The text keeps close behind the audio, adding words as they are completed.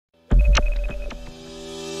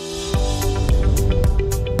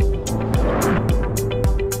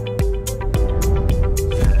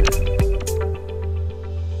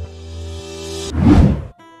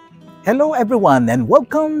Hello everyone and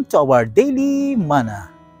welcome to our daily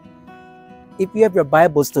manna. If you have your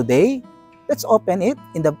Bibles today, let's open it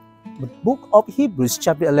in the book of Hebrews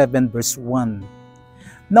chapter 11 verse 1.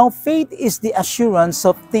 Now faith is the assurance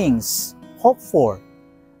of things hoped for,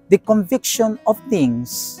 the conviction of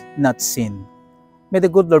things not seen. May the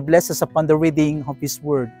good Lord bless us upon the reading of His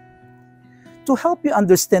Word. To help you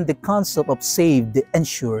understand the concept of saved and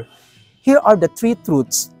sure, here are the three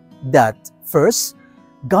truths that, first,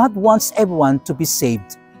 God wants everyone to be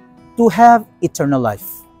saved, to have eternal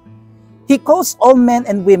life. He calls all men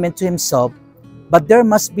and women to Himself, but there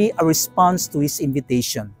must be a response to His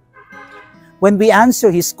invitation. When we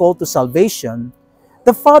answer His call to salvation,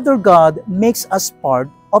 the Father God makes us part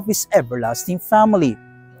of His everlasting family.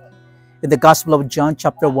 In the Gospel of John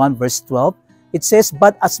chapter 1 verse 12, it says,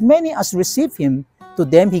 "But as many as receive Him, to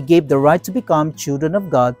them He gave the right to become children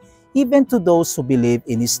of God, even to those who believe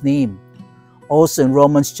in His name." Also in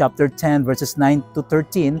Romans chapter 10 verses 9 to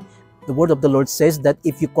 13, the word of the Lord says that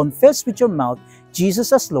if you confess with your mouth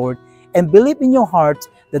Jesus as Lord and believe in your heart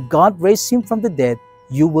that God raised Him from the dead,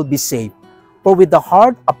 you will be saved. For with the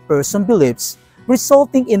heart a person believes,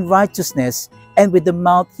 resulting in righteousness, and with the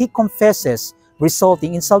mouth he confesses,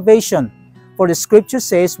 resulting in salvation. For the scripture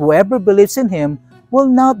says, whoever believes in Him will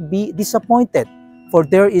not be disappointed, for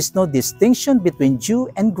there is no distinction between Jew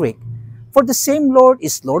and Greek. For the same Lord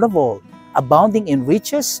is Lord of all, abounding in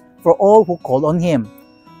riches for all who call on Him.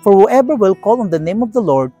 For whoever will call on the name of the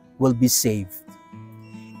Lord will be saved.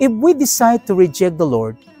 If we decide to reject the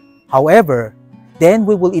Lord, however, then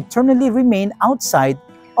we will eternally remain outside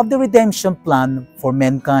of the redemption plan for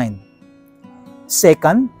mankind.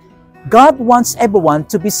 Second, God wants everyone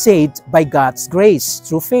to be saved by God's grace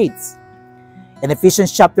through faith. In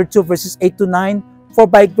Ephesians chapter 2 verses 8 to 9, "For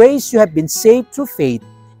by grace you have been saved through faith,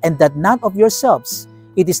 and that not of yourselves.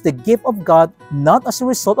 It is the gift of God, not as a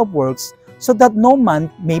result of works, so that no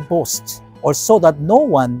man may boast," or so that no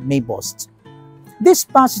one may boast. This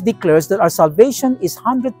passage declares that our salvation is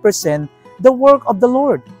 100% the work of the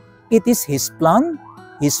Lord. It is His plan,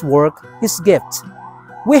 His work, His gift.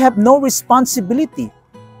 We have no responsibility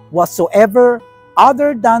whatsoever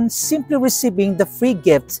other than simply receiving the free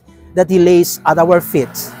gift that He lays at our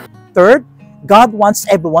feet. Third, God wants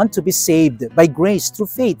everyone to be saved by grace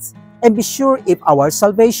through faith and be sure of our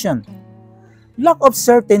salvation. Lack of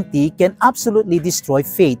certainty can absolutely destroy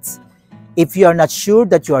faith. If you are not sure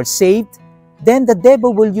that you are saved, then the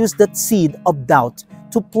devil will use that seed of doubt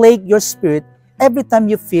to plague your spirit every time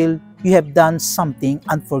you feel you have done something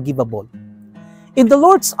unforgivable. In the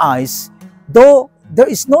Lord's eyes, though there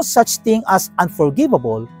is no such thing as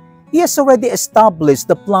unforgivable, He has already established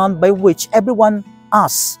the plan by which everyone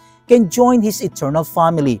us can join His eternal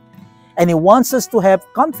family, and He wants us to have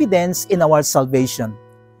confidence in our salvation.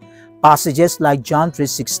 Passages like John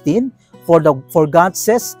 3:16, for God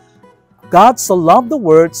says, "God so loved the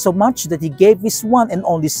world so much that He gave His one and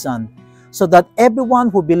only Son, so that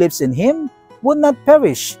everyone who believes in Him will not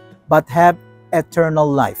perish, but have eternal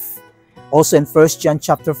life." Also in 1 John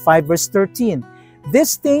chapter 5 verse 13,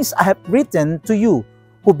 "These things I have written to you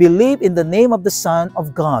who believe in the name of the Son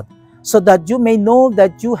of God, so that you may know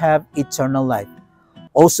that you have eternal life."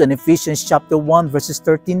 Also in Ephesians chapter 1 verses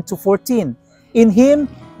 13 to 14, "In Him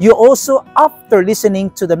you also, after listening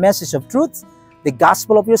to the message of truth, the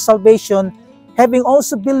gospel of your salvation, having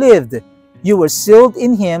also believed, you were sealed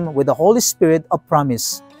in Him with the Holy Spirit of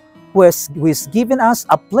promise, who is given us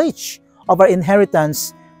a pledge of our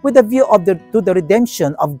inheritance with a view to the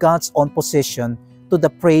redemption of God's own possession, to the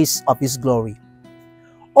praise of His glory."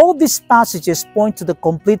 All these passages point to the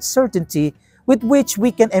complete certainty with which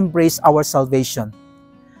we can embrace our salvation.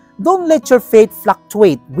 Don't let your faith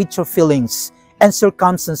fluctuate with your feelings and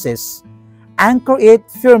circumstances. Anchor it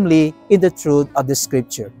firmly in the truth of the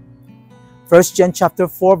Scripture. 1 John chapter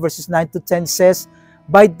 4 verses 9 to 10 says,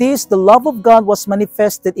 "By this the love of God was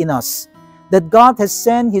manifested in us, that God has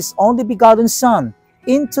sent His only begotten Son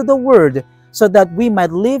into the world, so that we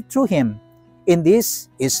might live through Him. In this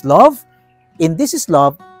is love,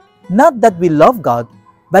 not that we love God,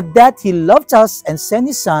 but that He loved us and sent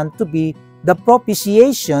His Son to be the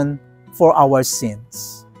propitiation for our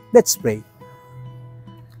sins." Let's pray.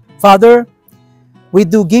 Father, we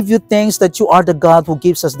do give You thanks that You are the God who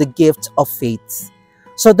gives us the gift of faith,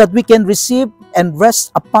 so that we can receive and rest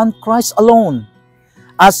upon Christ alone,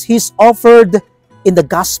 as He's offered in the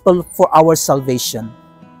gospel for our salvation.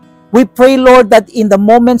 We pray, Lord, that in the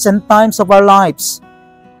moments and times of our lives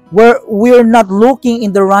where we're not looking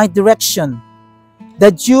in the right direction,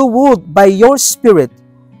 that You would, by Your Spirit,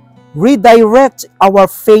 redirect our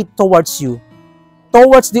faith towards You,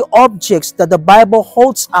 towards the objects that the Bible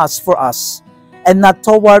holds us for us, and not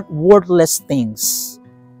toward worthless things.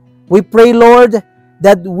 We pray, Lord,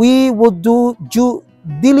 that we will do due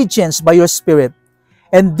diligence by your Spirit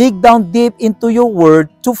and dig down deep into your word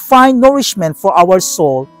to find nourishment for our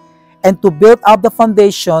soul and to build up the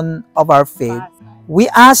foundation of our faith. We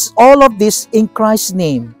ask all of this in Christ's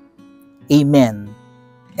name. Amen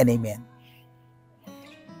and amen.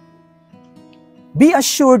 Be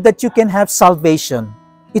assured that you can have salvation,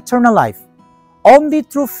 eternal life, only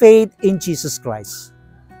through faith in Jesus Christ.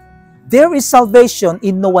 There is salvation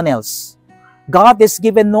in no one else. God has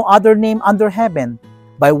given no other name under heaven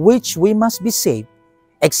by which we must be saved,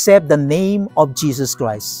 except the name of Jesus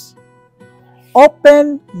Christ.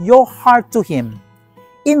 Open your heart to Him.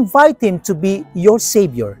 Invite Him to be your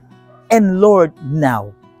Savior and Lord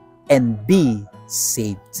now, and be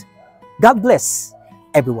saved. God bless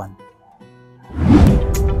everyone.